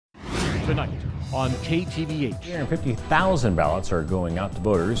tonight on KTVH. 350,000 ballots are going out to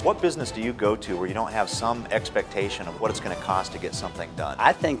voters. What business do you go to where you don't have some expectation of what it's going to cost to get something done?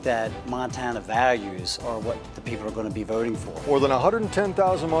 I think that Montana values are what the people are going to be voting for. More than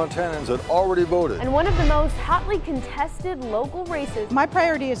 110,000 Montanans had already voted. And one of the most hotly contested local races. My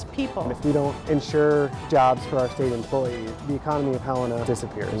priority is people. If we don't ensure jobs for our state employees, the economy of Helena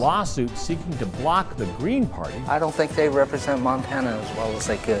disappears. Lawsuit seeking to block the Green Party. I don't think they represent Montana as well as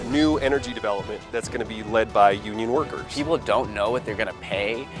they could. New energy development that's going to be led by union workers. People don't know what they're going to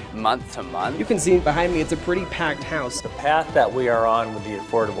pay month to month. You can see behind me, it's a pretty packed house. The path that we are on with the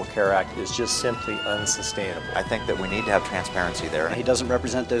Affordable Care Act is just simply unsustainable. I think that we need to have transparency there. He doesn't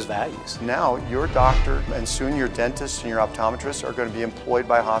represent those values. Now, your doctor and soon your dentist and your optometrist are going to be employed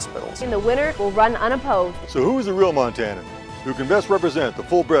by hospitals. And the winner will run unopposed. So who is the real Montanan who can best represent the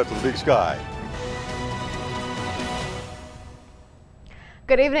full breadth of the Big Sky?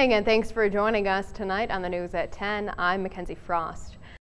 Good evening and thanks for joining us tonight on the news at 10. I'm Mackenzie Frost.